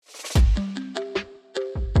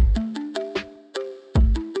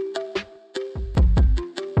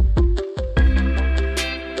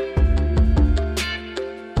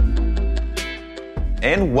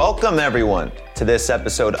And welcome everyone to this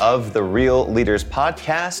episode of the Real Leaders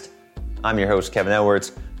Podcast. I'm your host, Kevin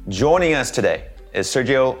Edwards. Joining us today is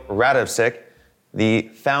Sergio Radovsky, the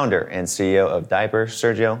founder and CEO of Diaper.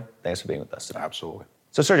 Sergio, thanks for being with us today. Absolutely.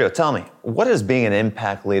 So Sergio, tell me, what does being an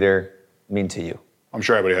impact leader mean to you? I'm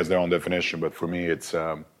sure everybody has their own definition, but for me, it's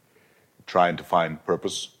trying to find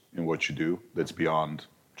purpose in what you do that's beyond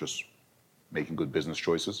just making good business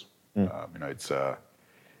choices.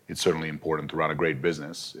 It's certainly important to run a great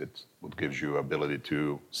business. It's what gives you ability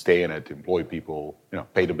to stay in it, employ people,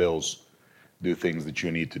 pay the bills, do things that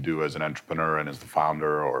you need to do as an entrepreneur and as the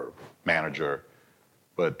founder or manager,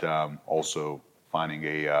 but also finding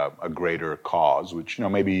a greater cause, which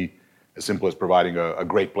maybe as simple as providing a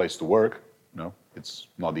great place to work. It's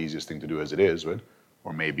not the easiest thing to do as it is, right?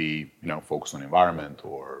 Or maybe focus on environment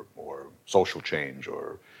or social change.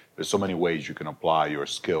 Or there's so many ways you can apply your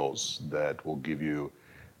skills that will give you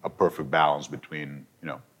a perfect balance between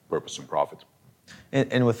purpose and profit.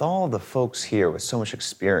 And with all the folks here with so much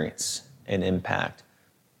experience and impact,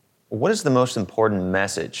 what is the most important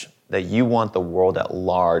message that you want the world at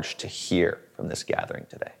large to hear from this gathering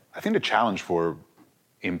today? I think the challenge for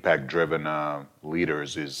impact-driven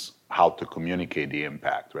leaders is how to communicate the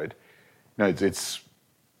impact, right? There's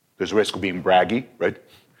a risk of being braggy, right?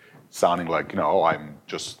 Sounding like, I'm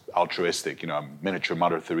just altruistic, I'm miniature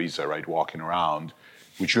Mother Teresa, right, walking around,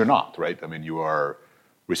 which you're not, right? I mean, you are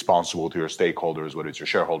responsible to your stakeholders, whether it's your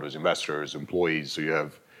shareholders, investors, employees, so you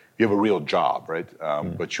have a real job, right?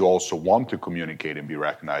 But you also want to communicate and be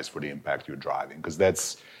recognized for the impact you're driving, because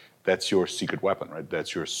that's your secret weapon, right?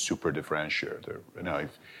 That's your super differentiator.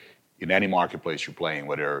 If in any marketplace you're playing,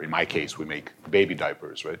 whether in my case we make baby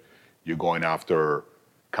diapers, right? You're going after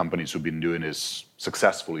companies who've been doing this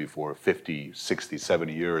successfully for 50, 60,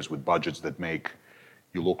 70 years with budgets that make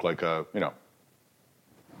you look like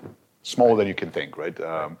smaller than you can think, right?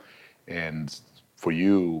 And for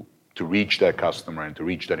you to reach that customer and to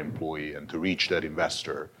reach that employee and to reach that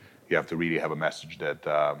investor, you have to really have a message that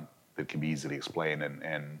can be easily explained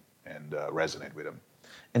and resonate with them.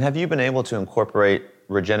 And have you been able to incorporate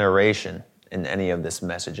regeneration in any of this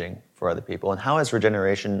messaging for other people? And how has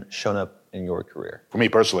regeneration shown up in your career? For me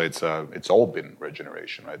personally, it's all been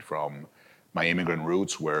regeneration, right? From my immigrant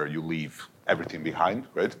roots, where you leave everything behind,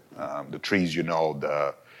 right? The trees,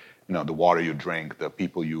 the water you drink, the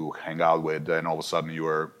people you hang out with, and all of a sudden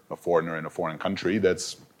you're a foreigner in a foreign country.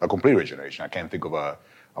 That's a complete regeneration. I can't think of a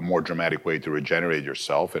more dramatic way to regenerate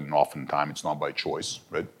yourself, and oftentimes it's not by choice,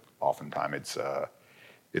 right? Oftentimes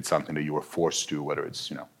it's something that you were forced to, whether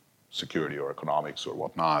it's security or economics or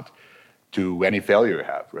whatnot, to any failure you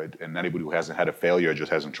have, right? And anybody who hasn't had a failure just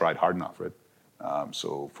hasn't tried hard enough, right?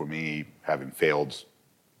 So for me, having failed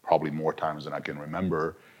probably more times than I can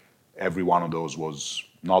remember, every one of those was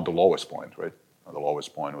not the lowest point, right? The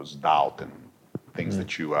lowest point was doubt and things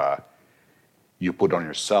that you put on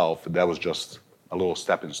yourself. That was just a little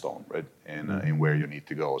stepping stone, right? In where you need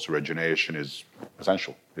to go. So regeneration is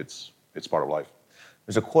essential. It's part of life.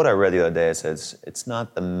 There's a quote I read the other day that says, "It's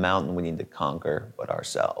not the mountain we need to conquer, but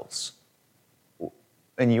ourselves."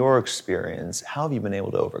 In your experience, how have you been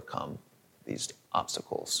able to overcome these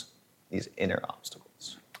obstacles, these inner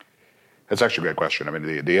obstacles? That's actually a great question. I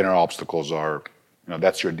mean, the inner obstacles are,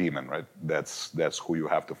 that's your demon, right? That's who you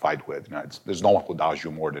have to fight with. There's no one who doubts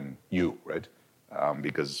you more than you, right?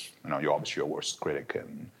 Because you're obviously your worst critic,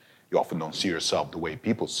 and you often don't see yourself the way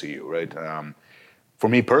people see you, right? For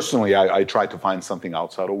me personally, I try to find something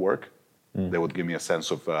outside of work that would give me a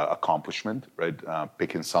sense of accomplishment, right?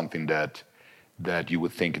 Picking something that you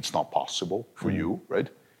would think it's not possible for you, right?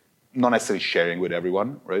 Not necessarily sharing with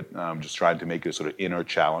everyone, right? Just trying to make it a sort of inner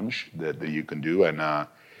challenge that you can do. And,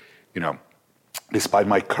 despite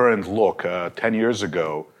my current look, 10 years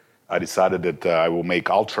ago, I decided that I will make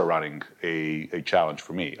ultra running a challenge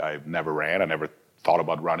for me. I've never ran. I never thought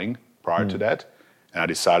about running prior to that. And I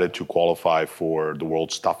decided to qualify for the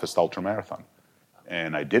world's toughest ultra marathon.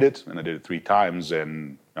 And I did it, and I did it 3 times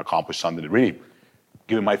and accomplished something that really,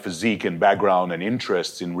 given my physique and background and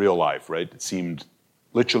interests in real life, right, it seemed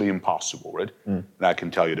literally impossible, right? And I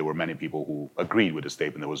can tell you there were many people who agreed with the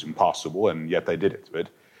statement that it was impossible, and yet I did it, right?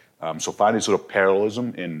 So finding sort of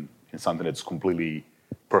parallelism in something that's completely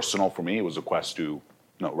personal for me, it was a quest to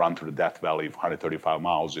run through the Death Valley of 135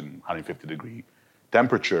 miles in 150-degree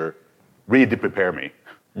temperature, really did prepare me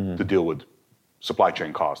to deal with supply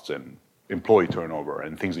chain costs and employee turnover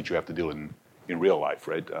and things that you have to deal in real life,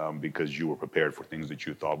 right? Because you were prepared for things that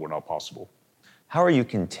you thought were not possible. How are you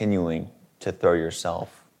continuing to throw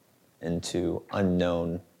yourself into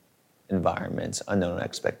unknown environments, unknown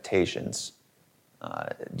expectations,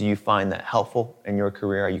 Do you find that helpful in your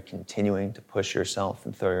career? Are you continuing to push yourself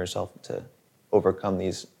and throw yourself to overcome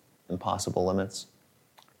these impossible limits?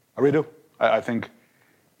 I really do. I think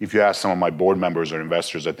if you ask some of my board members or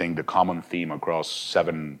investors, I think the common theme across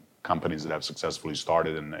 7 companies that have successfully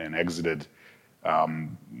started and exited,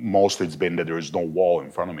 mostly it's been that there is no wall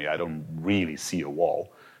in front of me. I don't really see a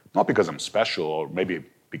wall. Not because I'm special, or maybe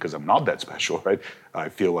because I'm not that special, right? I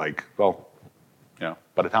feel like, well,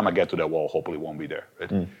 by the time I get to that wall, hopefully it won't be there,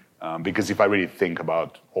 right? Because if I really think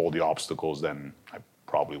about all the obstacles, then I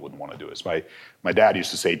probably wouldn't want to do this. My dad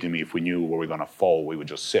used to say to me, if we knew where we were going to fall, we would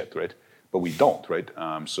just sit, right? But we don't, right?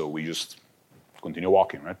 So we just continue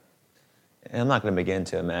walking, right? And I'm not going to begin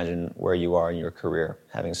to imagine where you are in your career,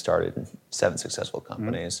 having started in 7 successful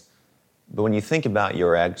companies. But when you think about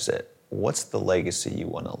your exit, what's the legacy you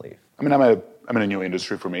want to leave? I mean, I'm in a new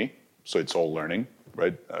industry for me, so it's all learning,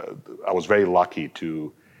 right? I was very lucky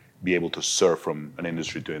to be able to surf from an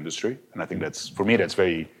industry to industry, and I think that's, for me, that's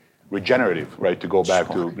very regenerative, right? To go back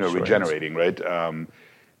to regenerating, right?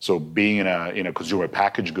 So being in a consumer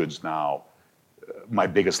packaged goods now, my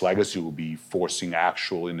biggest legacy will be forcing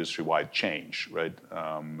actual industry-wide change, right?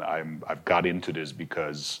 I've got into this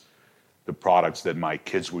because the products that my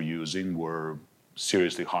kids were using were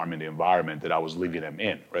seriously harming the environment that I was leaving them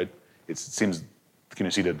in, right? It seems, can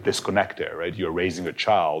you see the disconnect there, right? You're raising a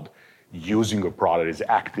child, using a product is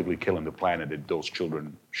actively killing the planet that those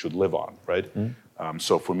children should live on, right?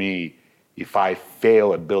 So for me, if I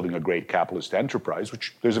fail at building a great capitalist enterprise,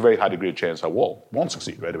 which there's a very high degree of chance I won't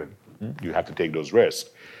succeed, right? I mean, you have to take those risks.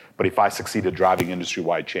 But if I succeed at driving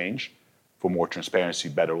industry-wide change for more transparency,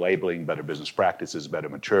 better labeling, better business practices, better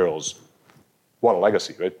materials, what a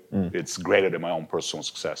legacy, right? It's greater than my own personal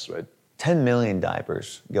success, right? 10 million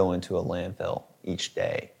diapers go into a landfill each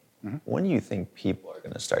day. When do you think people are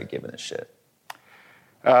going to start giving a shit?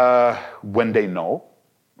 When they know,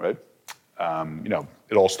 right?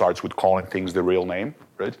 It all starts with calling things the real name,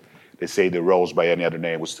 right? They say the rose by any other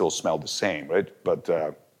name would still smell the same, right? But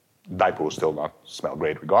diaper will still not smell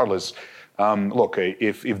great regardless. Look,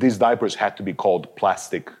 if these diapers had to be called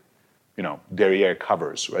plastic, derriere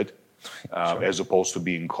covers, right? Sure. As opposed to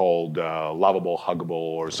being called lovable, huggable,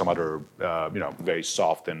 or some other, very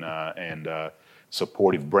soft and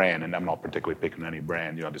supportive brand, and I'm not particularly picking any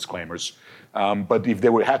brand, disclaimers. But if they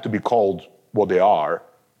would have to be called what they are,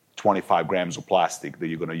 25 grams of plastic that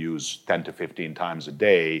you're going to use 10 to 15 times a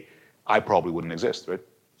day, I probably wouldn't exist, right?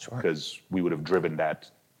 Sure. Because we would have driven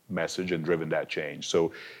that message and driven that change.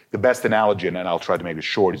 So the best analogy, and I'll try to make it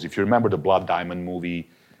short, is if you remember the Blood Diamond movie,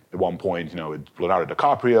 at one point, with Leonardo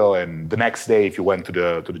DiCaprio, and the next day, if you went to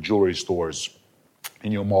the jewelry stores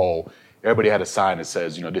in your mall, everybody had a sign that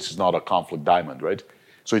says, this is not a conflict diamond, right?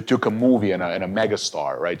 So it took a movie and a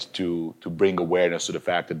megastar, right, to bring awareness to the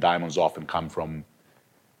fact that diamonds often come from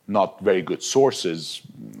not very good sources.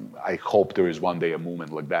 I hope there is one day a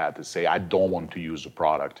movement like that to say, I don't want to use a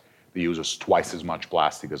product that uses twice as much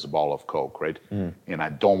plastic as a bottle of Coke, right? And I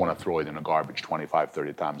don't want to throw it in the garbage 25,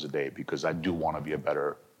 30 times a day because I do want to be a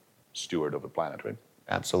better steward of the planet, right?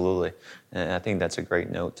 Absolutely. And I think that's a great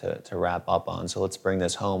note to wrap up on. So let's bring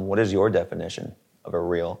this home. What is your definition of a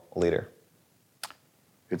real leader?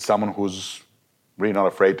 It's someone who's really not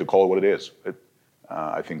afraid to call it what it is.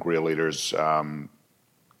 I think real leaders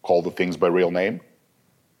call the things by real name,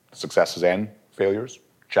 successes and failures,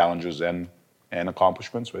 challenges and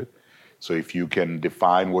accomplishments, right? So if you can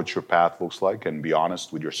define what your path looks like and be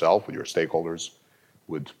honest with yourself, with your stakeholders,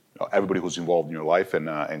 with everybody who's involved in your life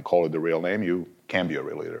and call it the real name, you can be a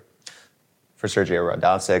real leader. For Sergio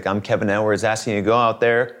Radovsky, I'm Kevin Edwards asking you to go out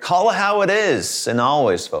there, call it how it is, and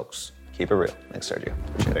always, folks, keep it real. Thanks, Sergio.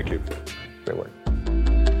 Thank you. Great work.